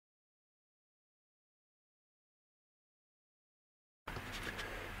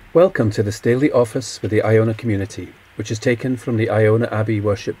Welcome to this daily office with the Iona Community, which is taken from the Iona Abbey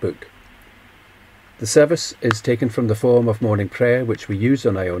Worship Book. The service is taken from the form of morning prayer which we use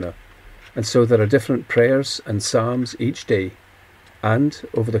on Iona, and so there are different prayers and psalms each day, and,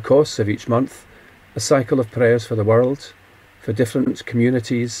 over the course of each month, a cycle of prayers for the world, for different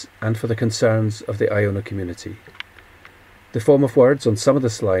communities, and for the concerns of the Iona community. The form of words on some of the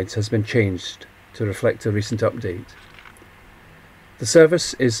slides has been changed to reflect a recent update. The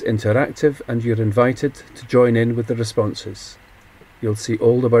service is interactive and you're invited to join in with the responses. You'll see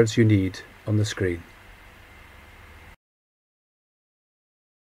all the words you need on the screen.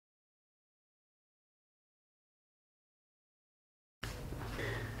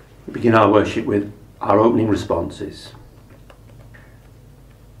 We begin our worship with our opening responses.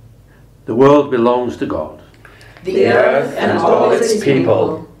 The world belongs to God. The earth and all its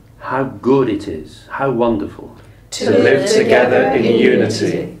people. How good it is, how wonderful. To live together in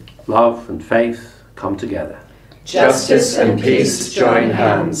unity. Love and faith come together. Justice and peace join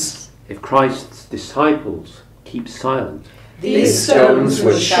hands. If Christ's disciples keep silent, these stones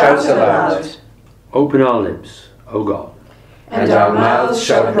would shout aloud. Open our lips, O God, and our mouths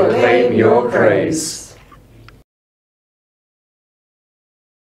shall proclaim your praise.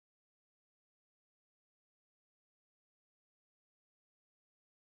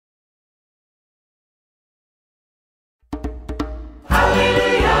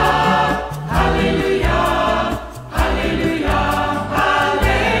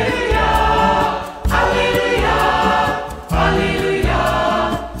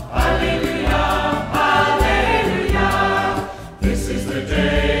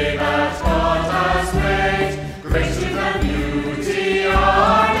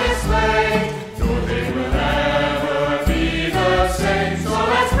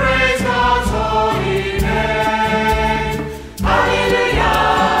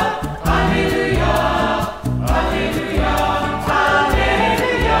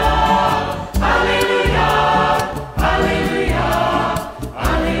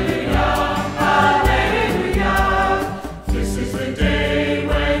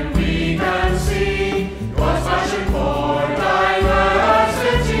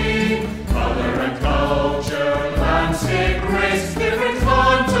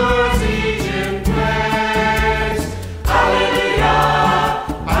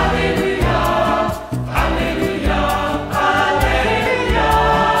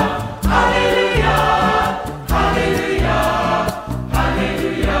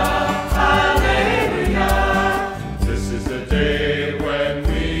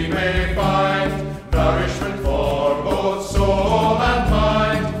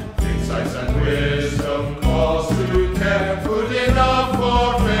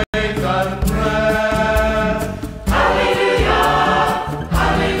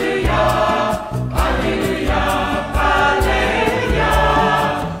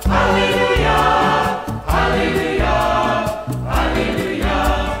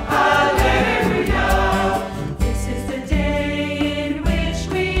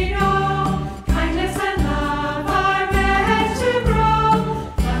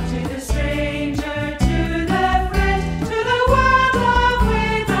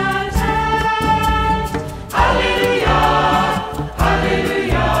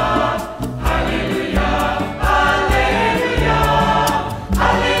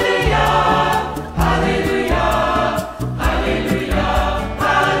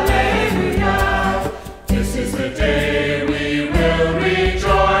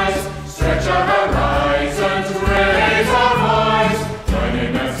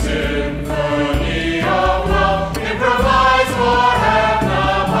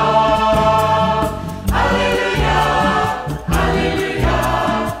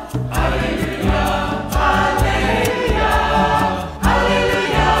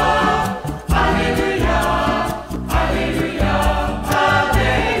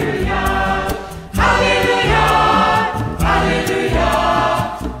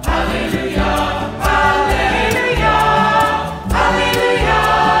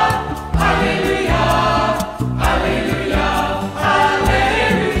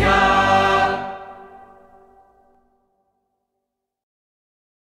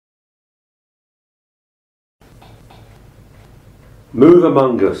 Move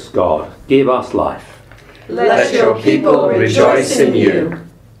among us, God, give us life. Let your people rejoice in you.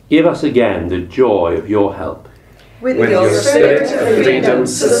 Give us again the joy of your help. With your spirit of freedom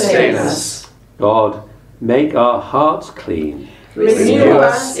sustain us. God, make our hearts clean. Renew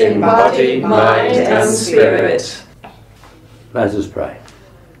us in body, mind and spirit. Let us pray.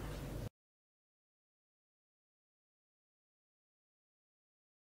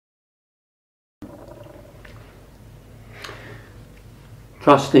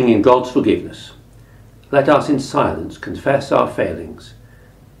 Trusting in God's forgiveness, let us in silence confess our failings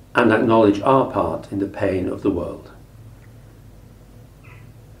and acknowledge our part in the pain of the world.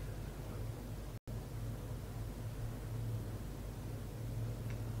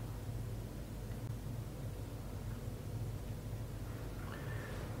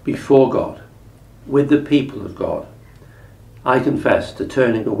 Before God, with the people of God, I confess to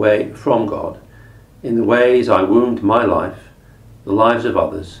turning away from God in the ways I wound my life, the lives of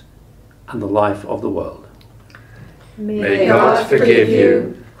others, and the life of the world. May God forgive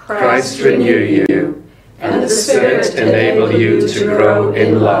you, Christ renew you, and the Spirit enable you to grow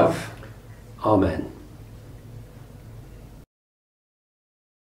in love. Amen.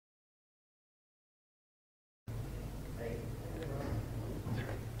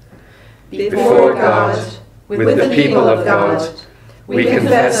 Before God, with the people of God, we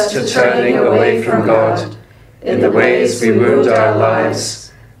confess to turning away from God in the ways we wound our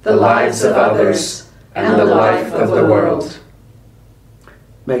lives, the lives of others, and the life of the world.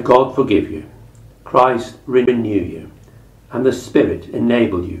 May God forgive you, Christ renew you, and the Spirit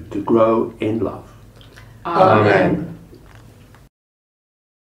enable you to grow in love. Amen.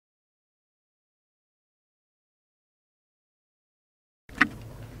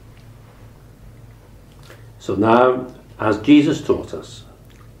 So now, as Jesus taught us,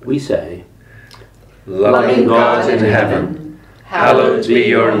 we say, Loving God in heaven, hallowed be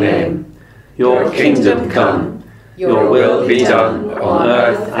your name. Your kingdom come, your will be done on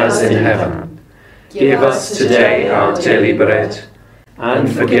earth as in heaven. Give us today our daily bread,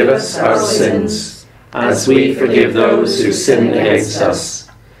 and forgive us our sins, as we forgive those who sin against us.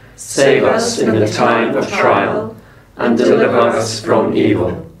 Save us in the time of trial, and deliver us from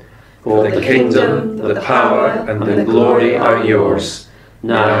evil. For the kingdom, the power, and the glory are yours,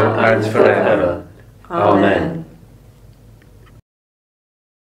 now and forever. Amen.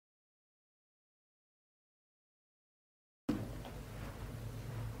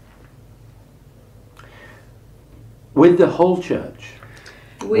 with the whole Church,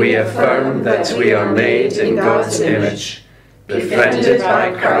 we affirm that we are made in God's image, befriended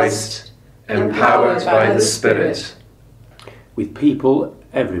by Christ, empowered by the Spirit. with people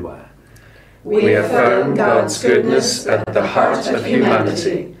everywhere, We affirm God's goodness at the heart of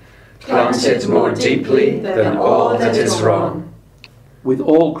humanity, planted more deeply than all that is wrong. with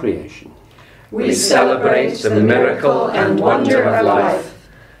all creation, We celebrate the miracle and wonder of life,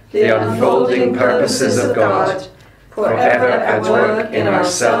 the unfolding purposes of God, forever at work in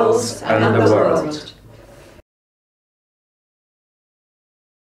ourselves and the world.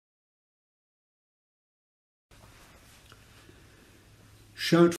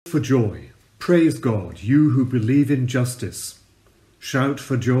 Shout for joy. Praise God, you who believe in justice. Shout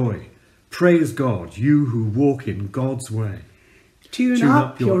for joy. Praise God, you who walk in God's way. Tune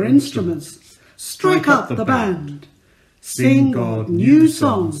up your instruments. Strike up the band. Sing God new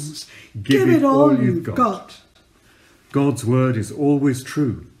songs. Give it all you've got. God's word is always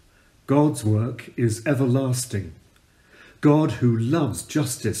true. God's work is everlasting. God, who loves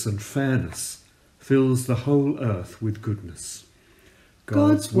justice and fairness, fills the whole earth with goodness.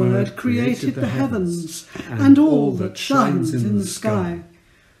 God's word created the heavens and all that shines in the sky.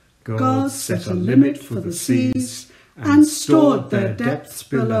 God set a limit for the seas and stored their depths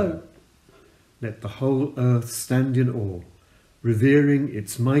below. Let the whole earth stand in awe, revering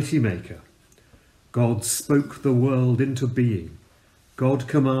its mighty maker. God spoke the world into being. God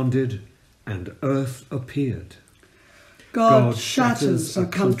commanded, and earth appeared. God shatters a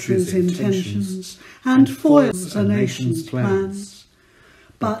country's intentions and foils a nation's plans.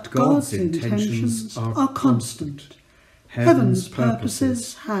 But God's intentions are constant. Heaven's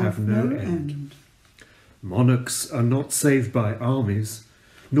purposes have no end. Monarchs are not saved by armies,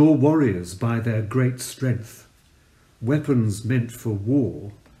 nor warriors by their great strength. Weapons meant for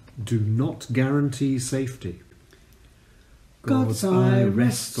war do not guarantee safety. God's eye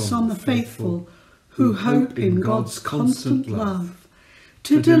rests on the faithful who hope in God's constant love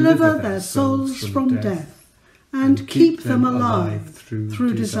to deliver their souls from death and keep them alive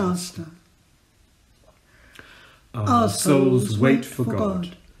through disaster. Our souls wait for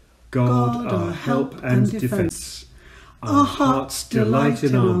God, God our help and defence. Our hearts delight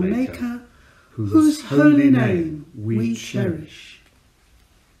in our Maker, whose holy name we cherish.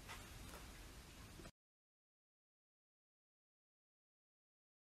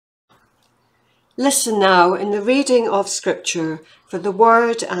 Listen now in the reading of Scripture for the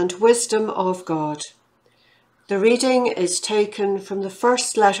word and wisdom of God. The reading is taken from the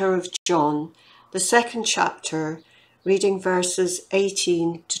first letter of John, the 2nd chapter, reading verses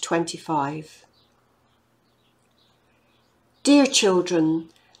 18 to 25. Dear children,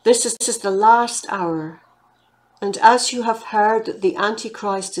 this is the last hour, and as you have heard that the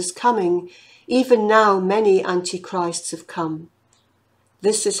Antichrist is coming, even now many Antichrists have come.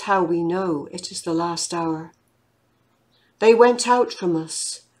 This is how we know it is the last hour. They went out from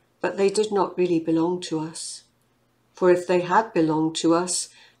us, but they did not really belong to us. For if they had belonged to us,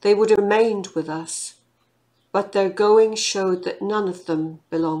 they would have remained with us. But their going showed that none of them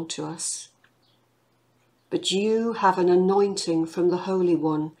belonged to us. But you have an anointing from the Holy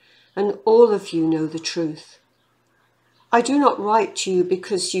One, and all of you know the truth. I do not write to you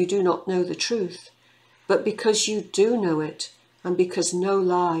because you do not know the truth, but because you do know it, and because no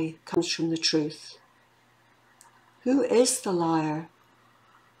lie comes from the truth. Who is the liar?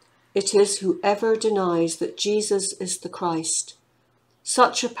 It is whoever denies that Jesus is the Christ.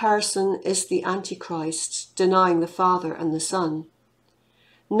 Such a person is the Antichrist, denying the Father and the Son.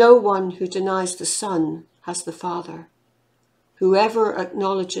 No one who denies the Son has the Father. Whoever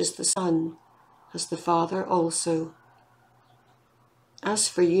acknowledges the Son has the Father also. As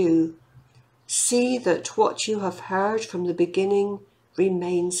for you, see that what you have heard from the beginning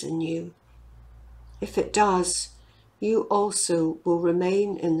remains in you. If it does, you also will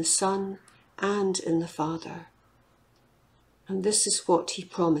remain in the Son and in the Father. And this is what he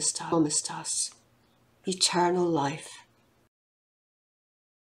promised us, eternal life.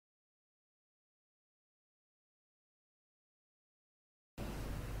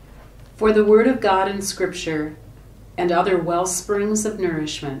 For the word of God in Scripture and other well springs of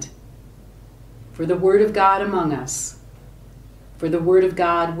nourishment, for the word of God among us, for the word of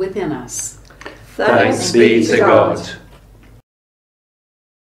God within us. Thanks be to God.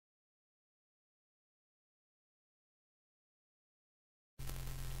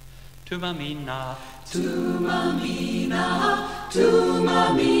 Tumamina, Tumamina,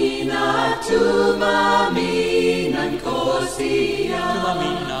 Tumamina, Tumamina, Nkosia.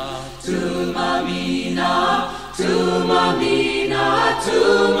 Tumamina, Tumamina,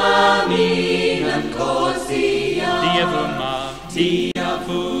 Tumamina, Nkosia. Diavuma,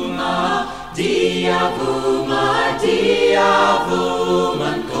 Diavuma, Diavuma, Diavuma,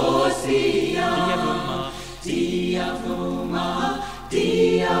 Nkosia. Diavuma,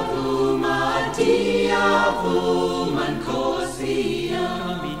 Diavuma, Diavuma, Nkosia.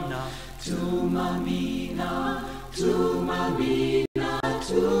 Tumamina, Tumamina, Tumamina,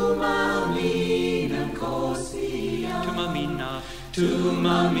 Nkosia. Tumamina,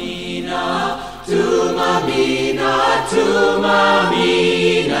 Tumamina, Tumamina,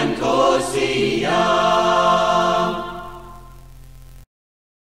 Tumamina, Nkosia.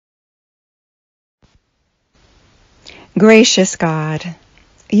 Gracious God,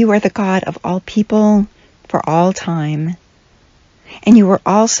 you are the God of all people for all time, and you are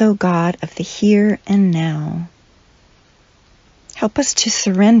also God of the here and now. Help us to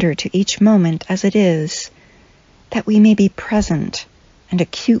surrender to each moment as it is, that we may be present and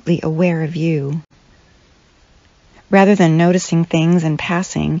acutely aware of you. Rather than noticing things in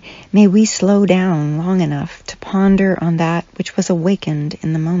passing, may we slow down long enough to ponder on that which was awakened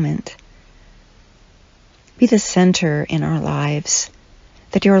in the moment. Be the center in our lives,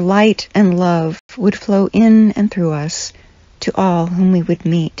 that your light and love would flow in and through us to all whom we would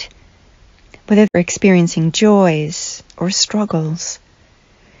meet, whether they're experiencing joys or struggles.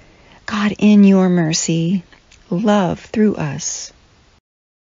 God, in your mercy, love through us.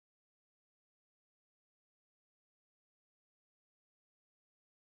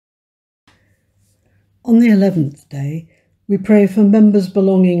 On the 11th day, we pray for members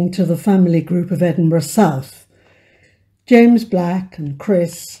belonging to the family group of Edinburgh South: James Black and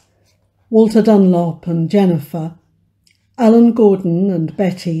Chris, Walter Dunlop and Jennifer, Alan Gordon and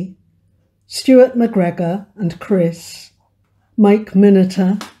Betty, Stuart McGregor and Chris, Mike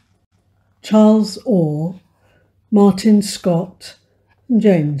Miniter, Charles Orr, Martin Scott and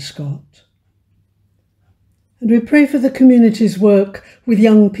Jane Scott. And we pray for the community's work with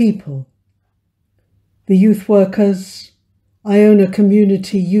young people, the youth workers, Iona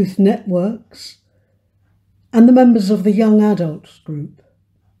Community Youth Networks, and the members of the young adults group.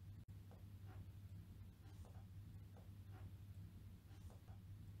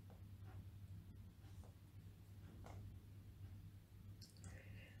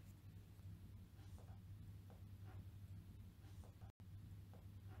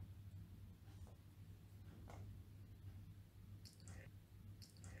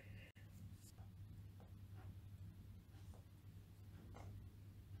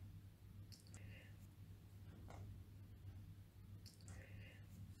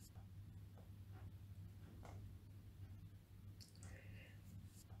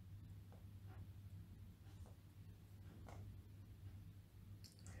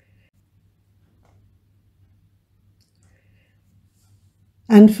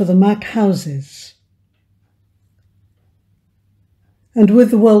 and for the Mac houses. And with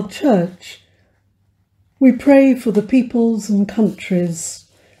the World Church, we pray for the peoples and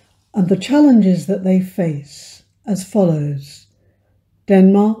countries and the challenges that they face as follows: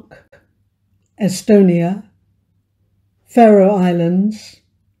 Denmark, Estonia, Faroe Islands,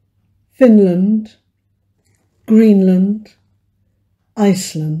 Finland, Greenland,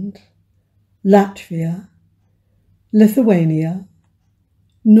 Iceland, Latvia, Lithuania,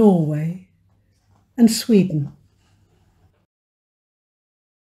 Norway, and Sweden.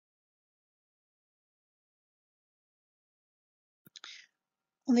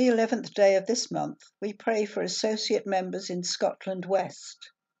 On the 11th day of this month, we pray for associate members in Scotland West.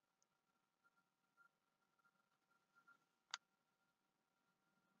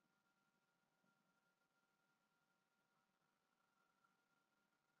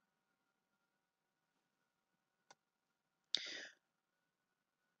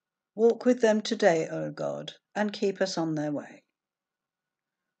 Walk with them today, O God, and keep us on their way.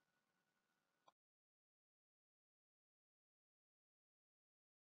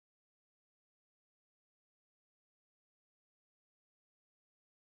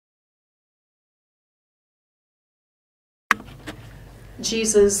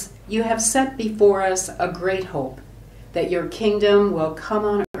 Jesus, you have set before us a great hope that your kingdom will come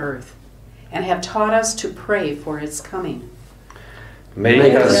on earth, and have taught us to pray for its coming.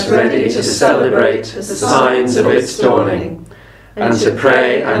 Make us ready to celebrate the signs of its dawning, and to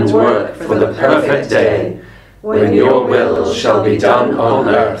pray and work for the perfect day when your will shall be done on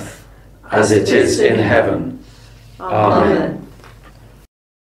earth as it is in heaven. Amen.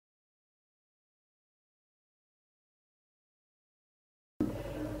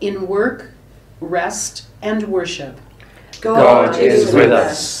 In work, rest, and worship, God is with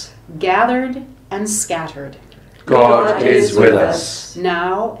us. Gathered and scattered, God is with us.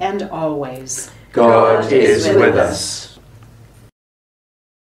 now and always. God is with us.